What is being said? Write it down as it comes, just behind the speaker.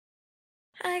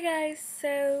Hi guys,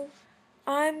 so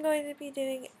I'm going to be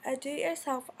doing a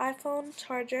do-it-yourself iPhone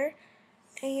charger,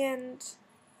 and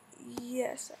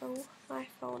yes, oh, my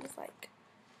phone is like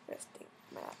resting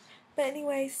my lap. But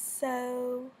anyway,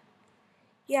 so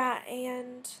yeah,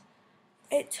 and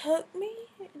it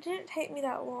didn't take me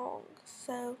that long,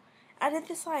 so I did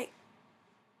this like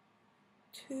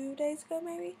 2 days ago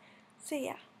maybe, so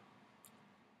yeah.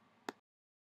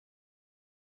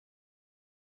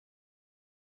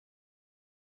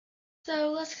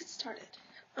 So let's get started.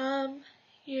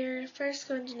 You're first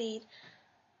going to need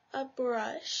a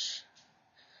brush,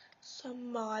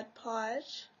 some Mod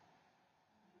Podge,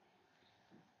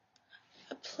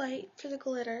 a plate for the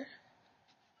glitter.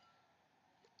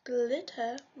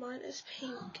 Mine is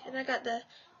pink, and I got the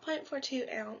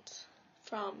 0.42 ounce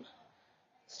from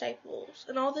Staples.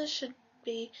 And all this should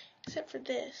be, except for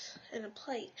this and a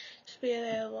plate, should be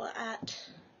available at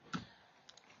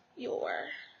your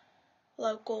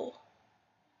local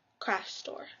craft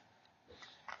store.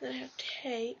 Then I have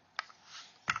tape.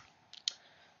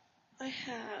 I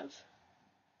have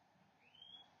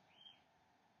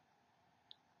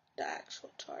the actual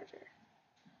charger,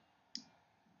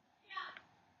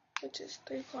 which is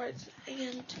 3 parts,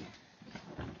 and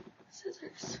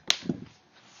scissors.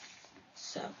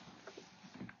 So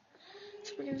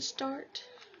we're going to start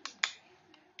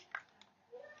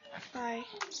by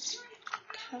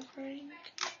covering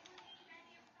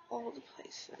all the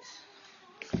places.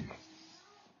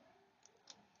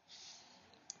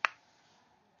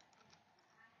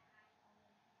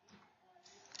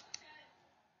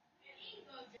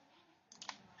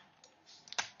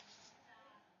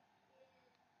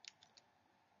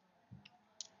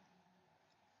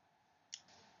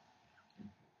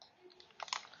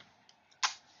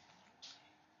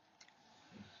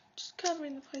 Just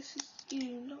covering the places you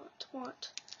do not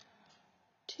want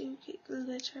to get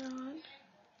glitter on,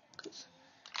 because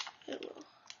it will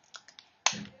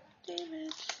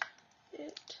damage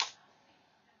it.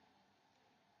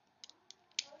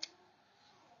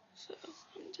 So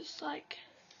I'm just like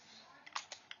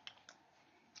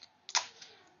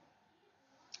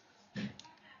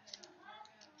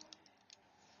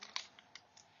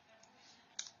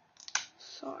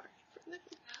sorry for that.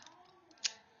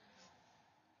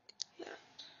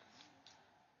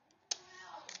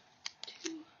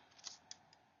 Two.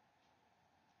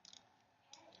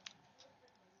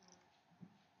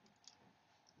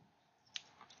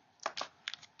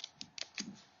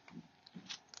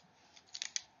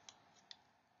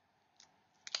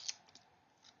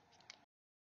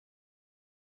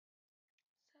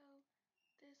 So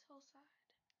this whole side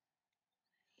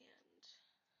and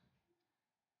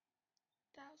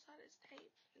the outside is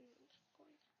tape, and I'm just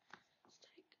going to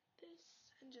take this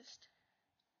and just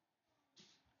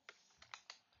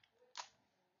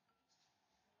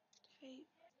tape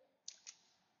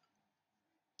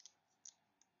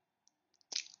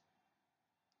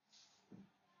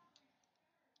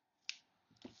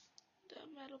the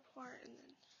metal part and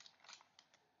then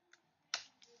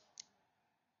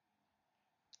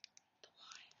the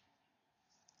white.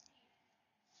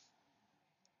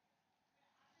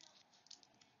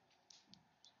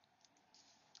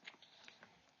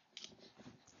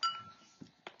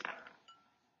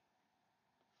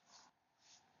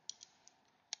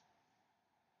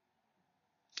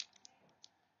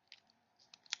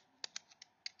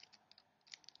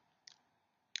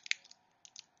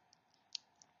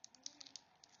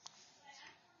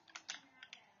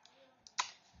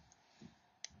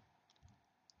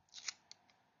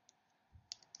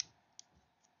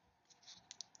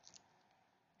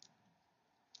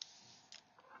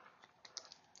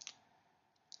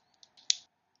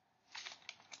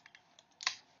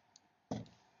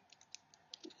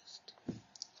 Just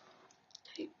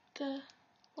tape the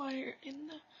wire in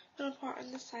the middle part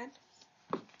on this side,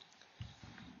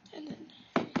 and then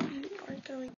you are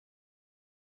going.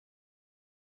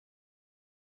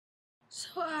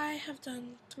 So I have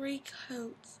done 3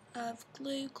 coats of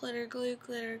glue, glitter, glue,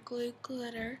 glitter, glue,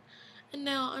 glitter, and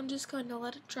now I'm just going to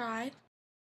let it dry.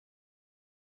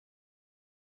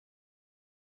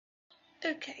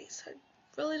 Okay, so I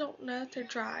really don't know if they're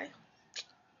dry,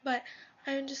 but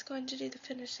I'm just going to do the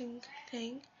finishing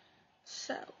thing.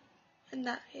 So, and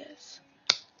that is,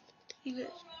 you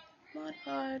get Mod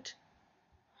Podge,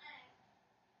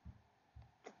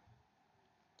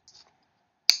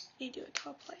 you do a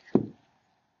top layer.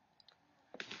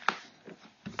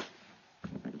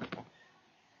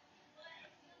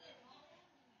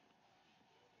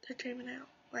 They're dreaming out,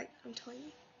 like I'm telling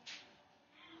you.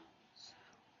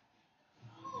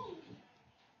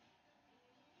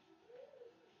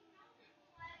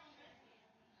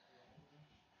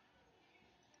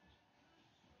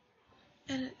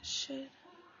 and it should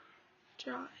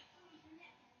dry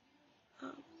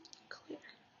clear.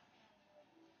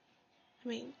 I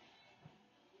mean,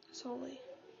 that's only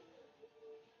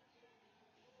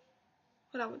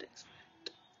what I would expect.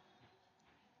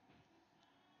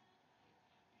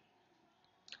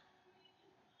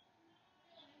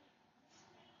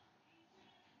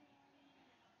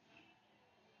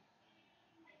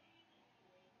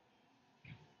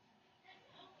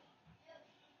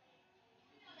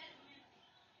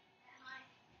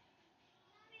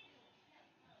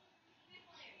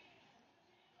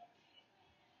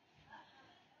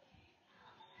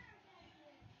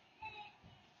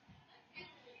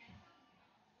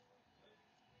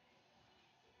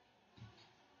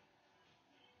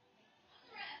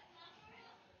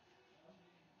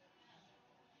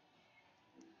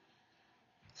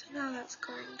 So now that's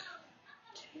going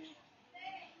to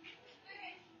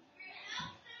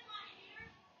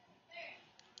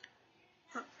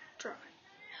dry.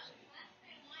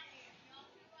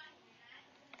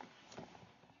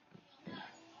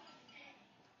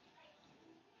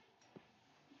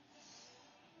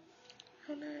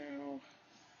 Oh no.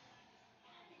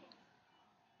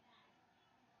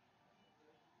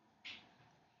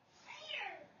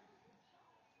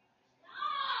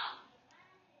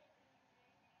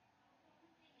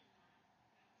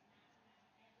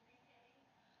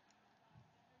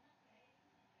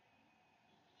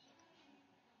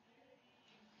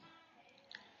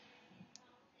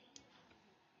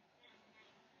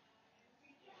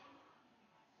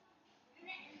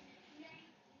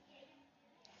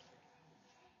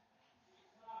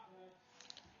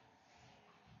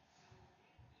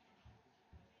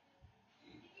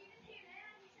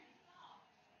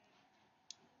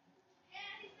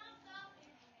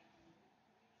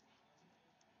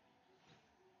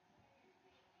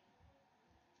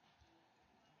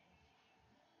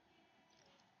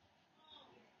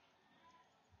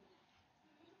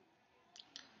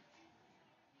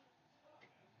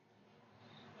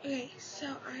 Okay, so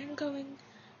I'm going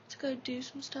to go do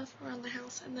some stuff around the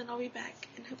house, and then I'll be back,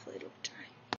 and hopefully it'll be dry.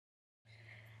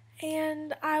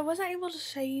 And I wasn't able to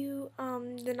show you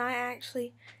the night I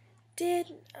actually did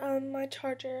my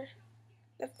charger,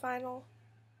 the final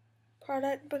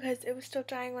product, because it was still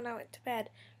drying when I went to bed.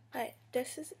 But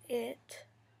this is it.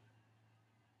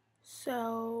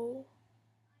 So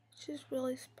it's just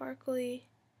really sparkly,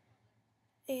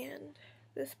 and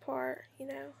this part, you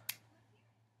know,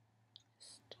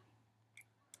 just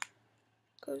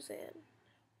goes in,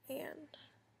 and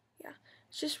yeah,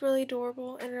 it's just really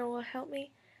adorable, and it will help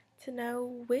me to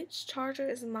know which charger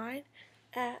is mine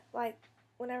at, like,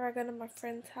 whenever I go to my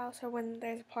friend's house or when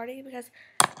there's a party, because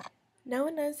no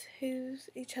one knows whose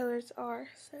each other's are.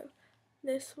 So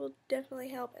this will definitely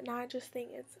help, and I just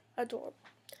think it's adorable.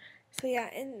 So yeah,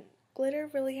 and glitter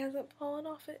really hasn't fallen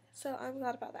off it, so I'm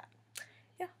glad about that.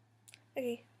 Yeah.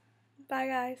 Okay. Bye,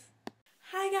 guys.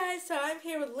 Hi, guys. So I'm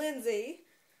here with Lindsay,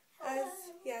 as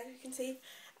you can see,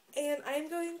 and I'm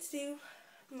going to do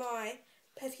my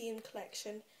Perfume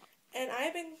collection. And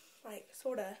I've been, like,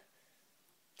 sort of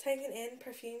taking in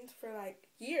perfumes for, like,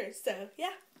 years. So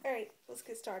yeah. Alright, let's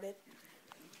get started.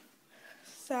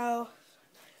 So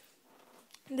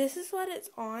this is what it's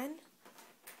on.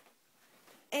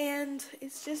 And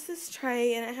it's just this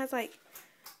tray, and it has, like,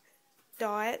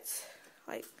 dots,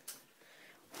 like,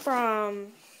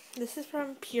 this is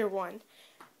from Pure One.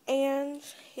 And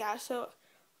yeah, so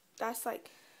that's,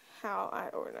 like, how I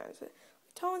organize it.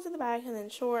 Tall ones in the back, and then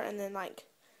short, and then, like,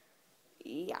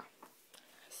 yeah.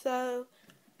 So,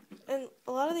 and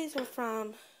a lot of these are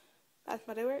from Bath &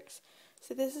 Body Works.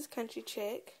 So this is Country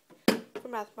Chick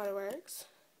from Bath & Body Works.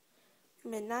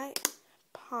 Midnight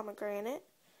Pomegranate.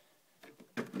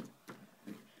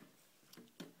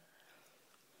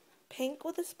 Pink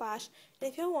with a Splash. And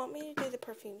if y'all want me to do the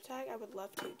perfume tag, I would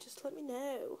love to. Just let me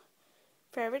know.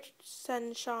 Forever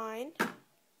Sunshine.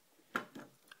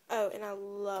 Oh, and I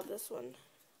love this one.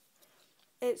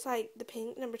 It's like the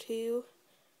pink #2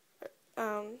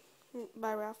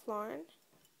 by Ralph Lauren.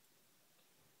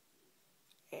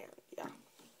 And yeah.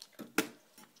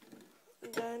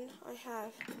 And then I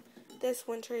have this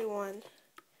wintry one.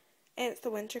 And it's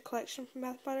the winter collection from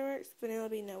Bath & Body Works, Vanilla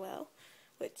Bean Noel,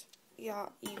 which you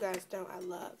guys know I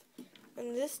love.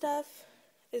 And this stuff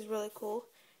is really cool.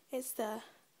 It's the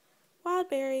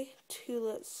Wildberry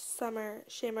Tulip Summer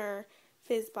Shimmer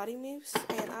Fizz Body Mousse,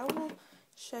 and I will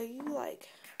show you, like,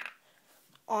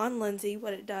 on Lindsay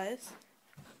what it does.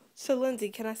 So Lindsay,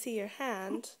 can I see your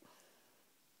hand?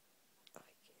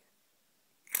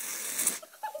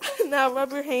 Now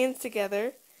rub your hands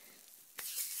together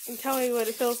and tell me what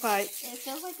it feels like. It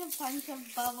feels like a bunch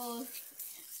of bubbles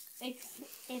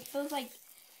it feels like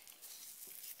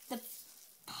the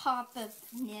pop of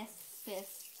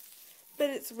Ness. But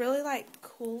it's really like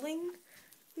cooling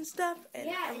and stuff, and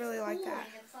yeah, I really like that.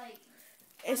 It's like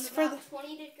it's for the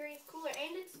 20 degrees cooler,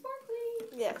 and it's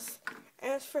sparkly. Yes,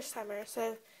 and it's for summer,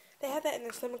 so they have that in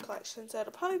their summer collection, so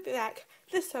it'll probably be back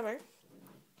this summer.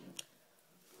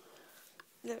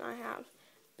 Then I have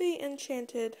the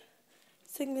Enchanted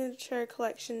Signature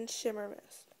Collection Shimmer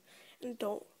Mist. And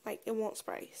it won't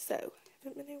spray, so I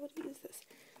haven't been able to use this.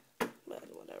 But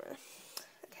whatever.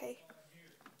 Okay.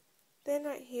 Then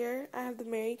right here, I have the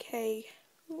Mary Kay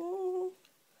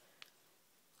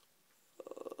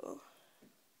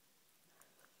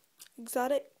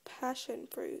Exotic Passion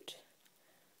Fruit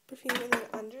perfume. And then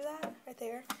under that, right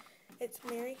there, it's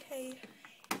Mary Kay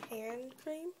Hand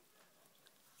Cream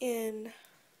in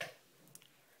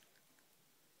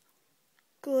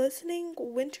Glistening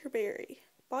Winterberry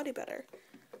Body Butter.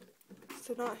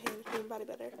 So not hand cream, body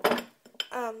butter.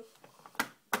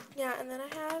 Yeah, and then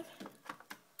I have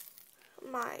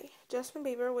my Justin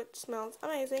Bieber, which smells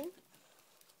amazing.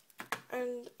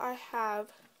 And I have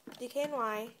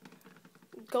DKNY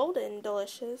Golden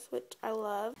Delicious, which I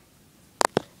love.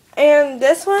 And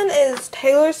this one is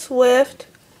Taylor Swift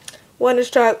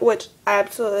Wonderstruck, which I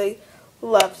absolutely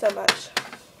love so much.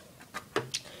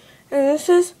 And this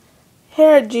is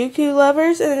Harajuku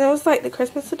Lovers, and it was like the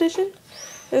Christmas edition.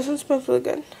 This one smells really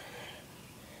good.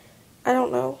 I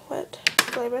don't know what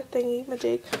flavor thingy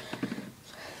majig.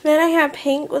 Then I have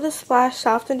Pink with a Splash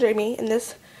Soft and Dreamy, and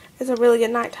this is a really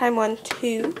good nighttime one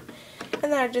too.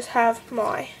 And then I just have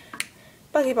my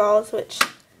Buckyballs, which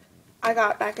I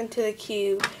got back into the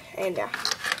cube, and yeah.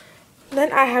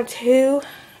 Then I have two.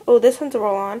 Oh, this one's a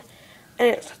roll-on, and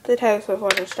it's the Taylor Swift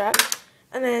Wonderstruck.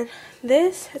 And then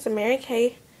this is a Mary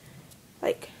Kay,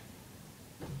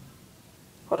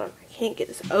 hold on, I can't get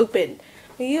this open.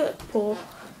 Will you pull?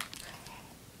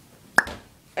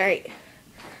 Alright.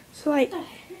 So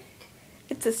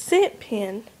it's a scent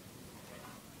pen,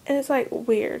 and it's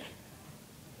weird.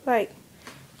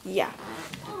 Yeah.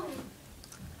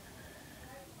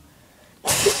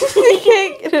 You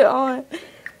can't get it on.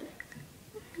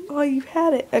 Oh, you've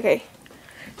had it. Okay.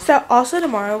 So, also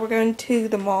tomorrow, we're going to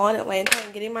the mall in Atlanta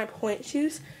and getting my point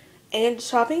shoes and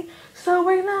shopping. So,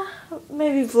 we're going to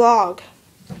maybe vlog.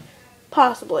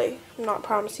 Possibly. I'm not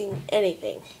promising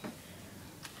anything.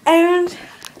 And,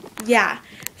 yeah.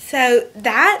 So,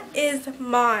 that is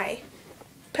my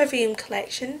perfume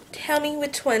collection. Tell me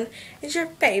which one is your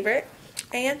favorite.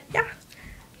 And, yeah.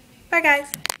 Bye,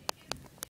 guys.